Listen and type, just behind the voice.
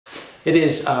It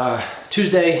is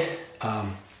Tuesday, a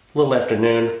little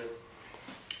afternoon.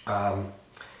 I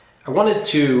wanted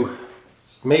to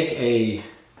make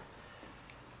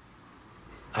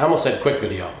I almost said quick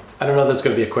video. I don't know if that's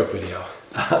going to be a quick video.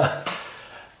 It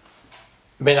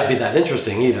may not be that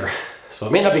interesting either. So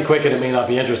it may not be quick and it may not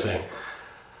be interesting.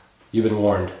 You've been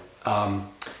warned. I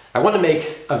want to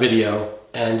make a video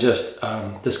and just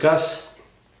discuss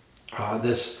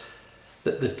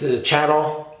the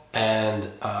channel and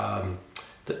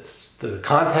the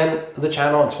content of the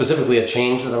channel, and specifically a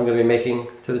change that I'm going to be making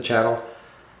to the channel.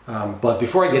 But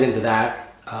before I get into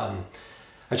that, I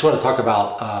just want to talk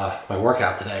about my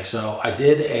workout today. So I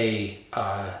did a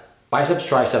biceps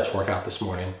triceps workout this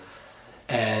morning,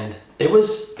 and it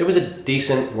was a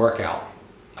decent workout.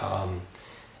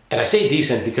 And I say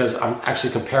decent because I'm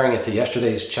actually comparing it to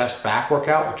yesterday's chest back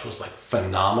workout, which was like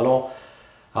phenomenal.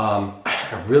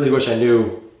 I really wish I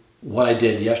knew what I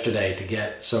did yesterday to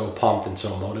get so pumped and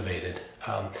so motivated.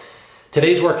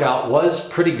 Today's workout was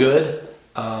pretty good.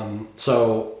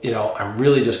 So, you know, I'm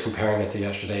really just comparing it to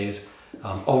yesterday's.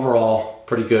 Overall,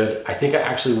 pretty good. I think I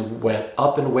actually went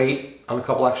up in weight on a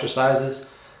couple exercises.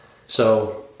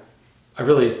 So I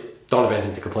really don't have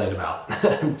anything to complain about.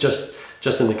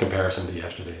 just in the comparison to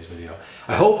yesterday's video.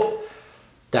 I hope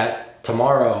that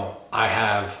tomorrow I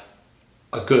have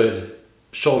a good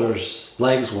shoulders,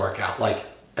 legs workout, like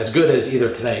as good as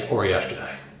either today or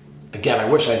yesterday. Again, I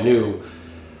wish I knew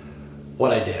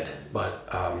what I did, but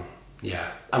yeah.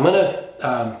 I'm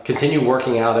gonna continue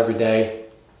working out every day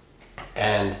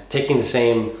and taking the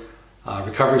same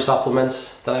recovery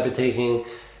supplements that I've been taking,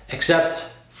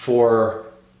 except for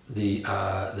the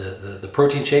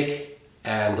protein shake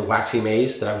and the waxy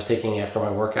maize that I was taking after my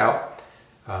workout.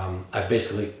 I've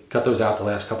basically cut those out the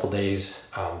last couple days.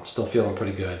 Still feeling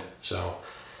pretty good. So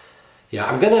yeah,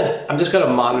 I'm just gonna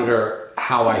monitor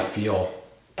how I feel,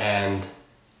 and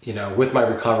you know, with my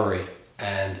recovery,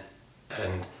 and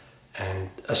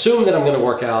assume that I'm gonna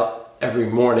work out every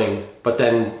morning, but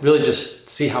then really just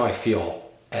see how I feel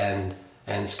and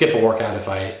skip a workout if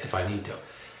I need to.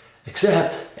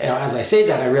 Except, you know, as I say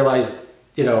that, I realized,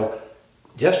 you know,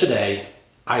 yesterday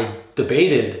I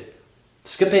debated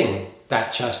skipping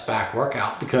that chest back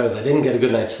workout because I didn't get a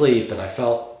good night's sleep and I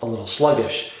felt a little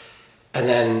sluggish. And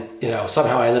then, you know,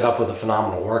 somehow I ended up with a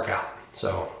phenomenal workout.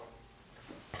 So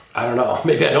I don't know,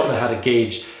 maybe I don't know how to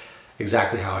gauge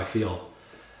exactly how I feel.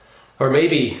 Or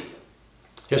maybe,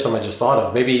 here's something I just thought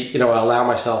of, maybe, you know, I allow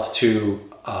myself to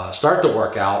start the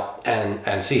workout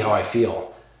and see how I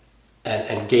feel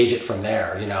and gauge it from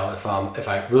there. You know, if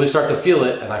I really start to feel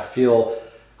it and I feel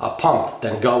pumped,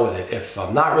 then go with it. If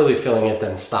I'm not really feeling it,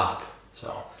 then stop.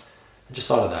 So I just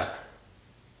thought of that.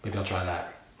 Maybe I'll try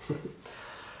that.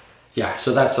 Yeah,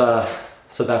 so that's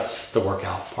the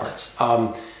workout parts.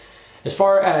 As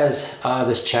far as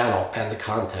this channel and the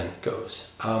content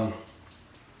goes,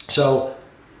 so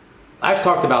I've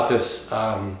talked about this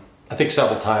I think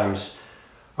several times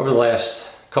over the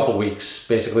last couple weeks,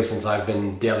 basically since I've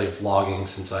been daily vlogging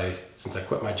since I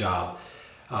quit my job,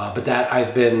 but that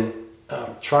I've been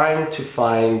trying to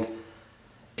find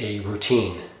a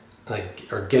routine,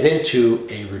 or get into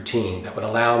a routine that would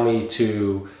allow me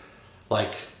to,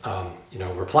 like, you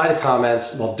know, reply to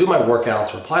comments, well, do my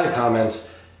workouts, reply to comments,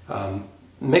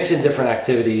 mix in different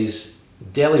activities,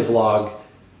 daily vlog,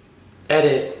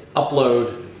 edit,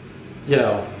 upload, you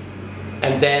know,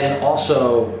 and then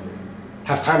also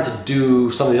have time to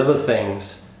do some of the other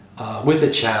things with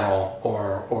the channel,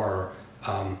 or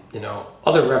you know,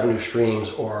 other revenue streams,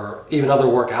 or even other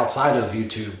work outside of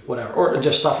YouTube, whatever, or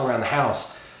just stuff around the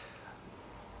house.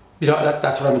 You know,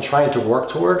 that's what I've been trying to work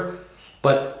toward,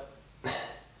 but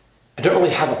I don't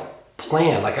really have a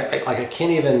plan. Like I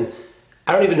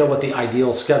don't even know what the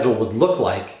ideal schedule would look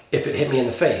like if it hit me in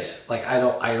the face. Like I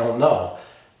don't know,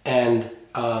 and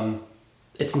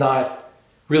it's not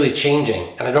really changing,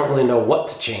 and I don't really know what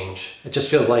to change. It just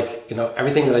feels like, you know,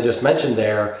 everything that I just mentioned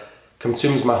there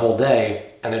consumes my whole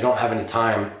day, and I don't have any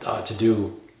time to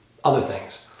do other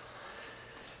things.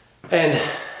 And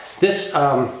this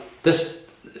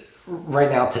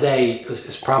right now today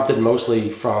is prompted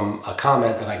mostly from a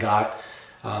comment that I got.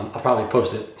 I'll probably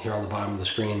post it here on the bottom of the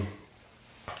screen.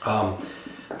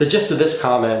 The gist of this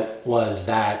comment was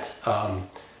that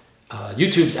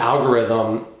YouTube's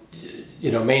algorithm,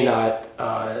 you know, may not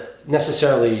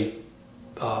necessarily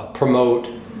promote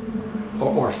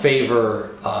or favor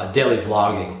daily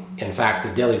vlogging. In fact,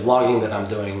 the daily vlogging that I'm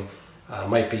doing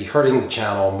might be hurting the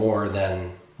channel more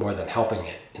than helping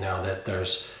it. You know, that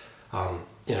there's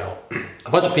you know, a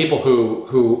bunch of people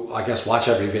who I guess watch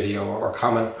every video or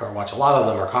comment, or watch a lot of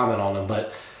them or comment on them,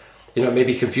 but you know, it may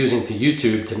be confusing to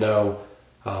YouTube to know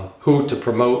who to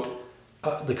promote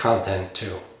the content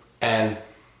to. And,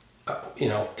 you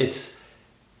know,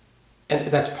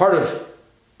 and that's part of,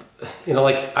 you know,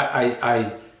 like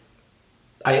I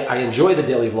enjoy the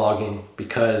daily vlogging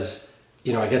because,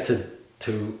 you know, I get to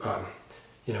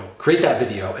you know, create that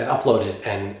video and upload it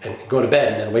and go to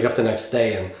bed and then wake up the next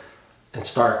day and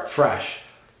start fresh.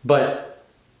 But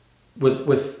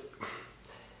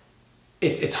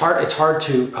it's hard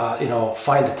to you know,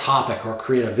 find a topic or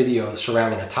create a video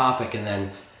surrounding a topic and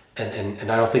then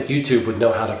I don't think YouTube would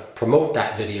know how to promote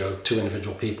that video to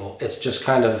individual people. It's just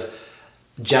kind of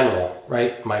general,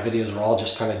 right? My videos are all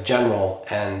just kind of general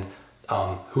and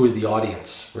who is the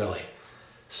audience really.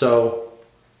 So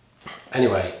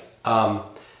anyway,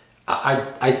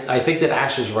 I think that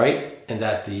Ash is right in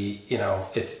that you know,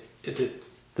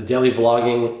 the daily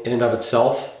vlogging in and of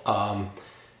itself,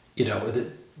 you know,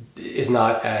 is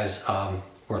not as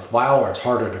worthwhile, or it's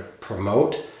harder to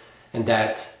promote, and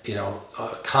that, you know,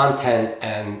 content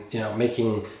and, you know,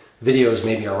 making videos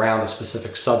maybe around a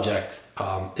specific subject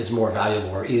is more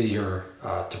valuable or easier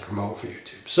to promote for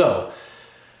YouTube. So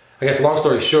I guess long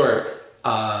story short,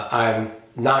 I'm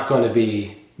not going to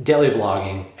be daily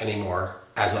vlogging anymore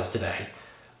as of today.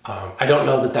 I don't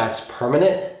know that that's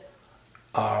permanent.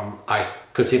 I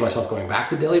could see myself going back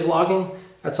to daily vlogging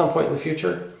at some point in the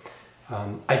future.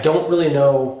 I don't really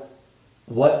know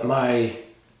what my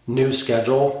new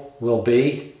schedule will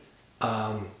be.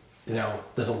 You know,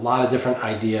 there's a lot of different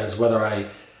ideas, whether I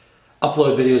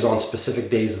upload videos on specific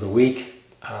days of the week.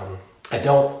 I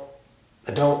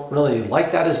don't really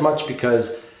like that as much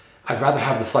because I'd rather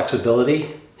have the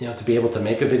flexibility, you know, to be able to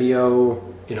make a video,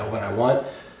 you know, when I want.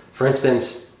 For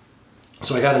instance,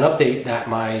 so I got an update that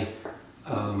my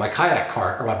kayak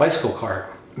cart, or my bicycle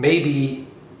cart, may be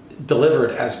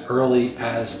delivered as early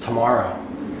as tomorrow.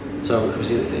 So it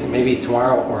was either maybe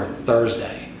tomorrow or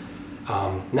Thursday.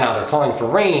 Now they're calling for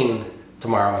rain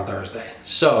tomorrow and Thursday.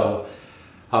 So,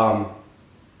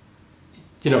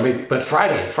 you know, maybe, but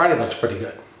Friday looks pretty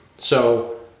good.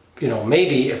 So, you know,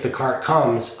 maybe if the cart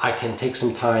comes, I can take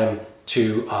some time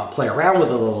to play around with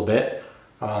it a little bit,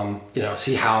 you know,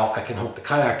 see how I can hook the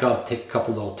kayak up, take a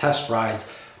couple little test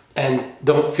rides, and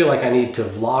don't feel like I need to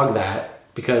vlog that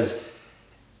because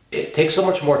it takes so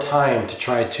much more time to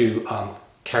try to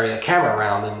carry a camera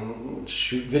around and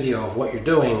shoot video of what you're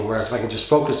doing, whereas if I can just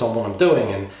focus on what I'm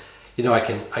doing and, you know, I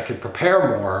could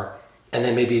prepare more, and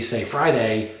then maybe say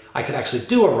Friday I could actually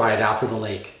do a ride out to the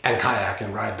lake and kayak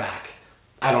and ride back.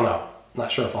 I don't know. Not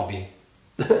sure if I'll be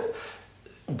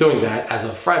doing that as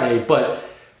of Friday, but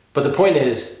the point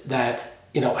is that,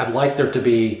 you know, I'd like there to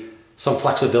be some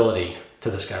flexibility to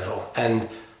the schedule. And,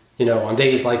 you know, on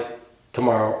days like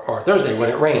tomorrow or Thursday when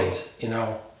it rains, you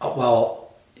know, well,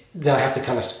 then I have to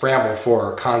kind of scramble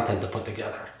for content to put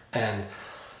together. And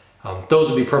those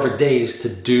would be perfect days to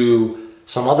do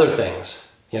some other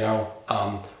things, you know,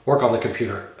 work on the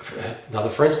computer.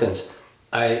 For instance,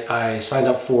 I signed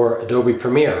up for Adobe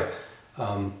Premiere.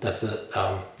 That's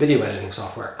a video editing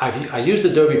software. I used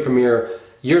Adobe Premiere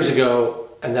years ago,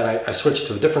 and then I switched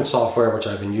to a different software, which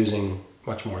I've been using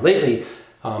much more lately.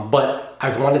 But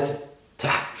I've wanted to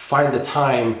find the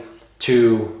time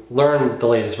to learn the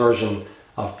latest version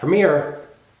of Premiere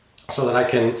so that I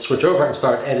can switch over and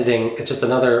start editing. It's just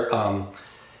another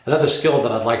skill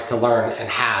that I'd like to learn and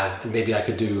have, and maybe I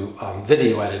could do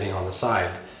video editing on the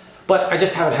side. But I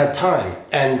just haven't had time,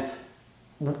 and,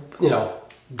 you know,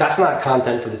 that's not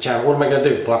content for the channel. What am I going to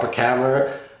do? Pull up a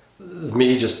camera?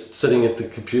 Me just sitting at the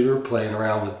computer playing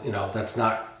around with, you know, that's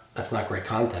not great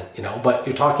content, you know. But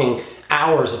you're talking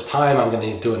hours of time I'm going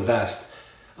to need to invest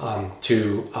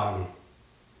to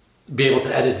be able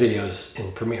to edit videos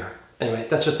in Premiere. Anyway,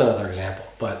 that's just another example.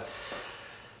 But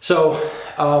so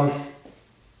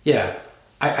yeah,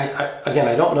 again,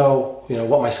 I don't know, you know,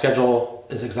 what my schedule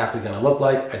is exactly going to look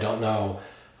like. I don't know,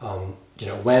 you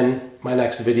know, when my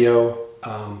next video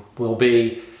will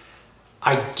be.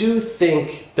 I do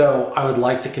think, though, I would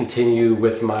like to continue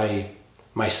with my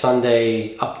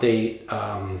Sunday update,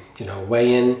 you know,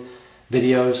 weigh-in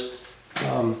videos.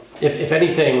 If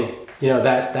anything, you know,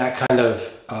 that kind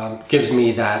of gives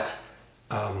me that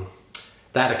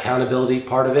that accountability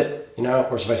part of it, you know.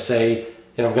 Whereas if I say,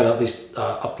 you know, I'm going to at least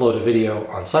upload a video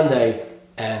on Sunday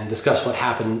and discuss what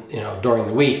happened, you know, during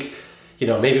the week. You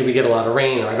know, maybe we get a lot of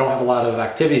rain, or I don't have a lot of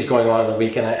activities going on in the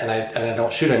week, and I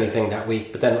don't shoot anything that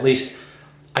week. But then at least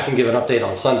I can give an update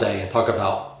on Sunday and talk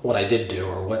about what I did do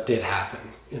or what did happen,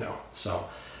 you know. So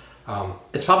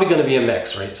it's probably going to be a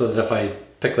mix, right? So that if I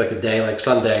pick like a day like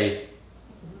Sunday,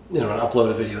 you know, and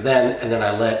upload a video then, and then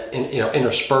I let you know,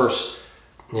 intersperse,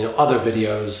 you know, other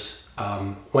videos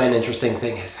when interesting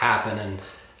things happen,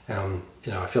 and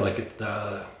you know, I feel like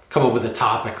come up with a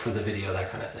topic for the video, that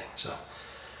kind of thing. So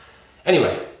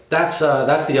anyway, that's the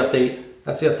update.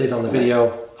 That's the update on the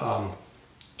video.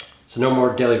 So no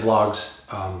more daily vlogs,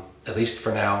 at least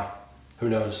for now. Who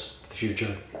knows the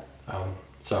future?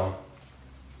 So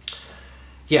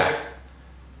yeah,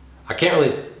 I can't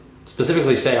really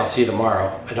specifically say I'll see you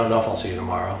tomorrow. I don't know if I'll see you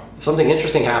tomorrow. If something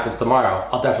interesting happens tomorrow,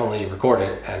 I'll definitely record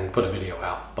it and put a video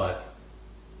out, but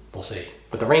we'll see.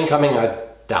 With the rain coming, I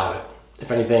doubt it.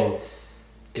 If anything,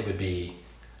 it would be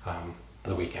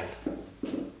the weekend.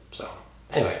 So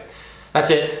anyway, that's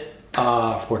it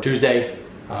for Tuesday.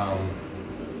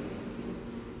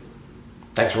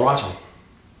 Thanks for watching.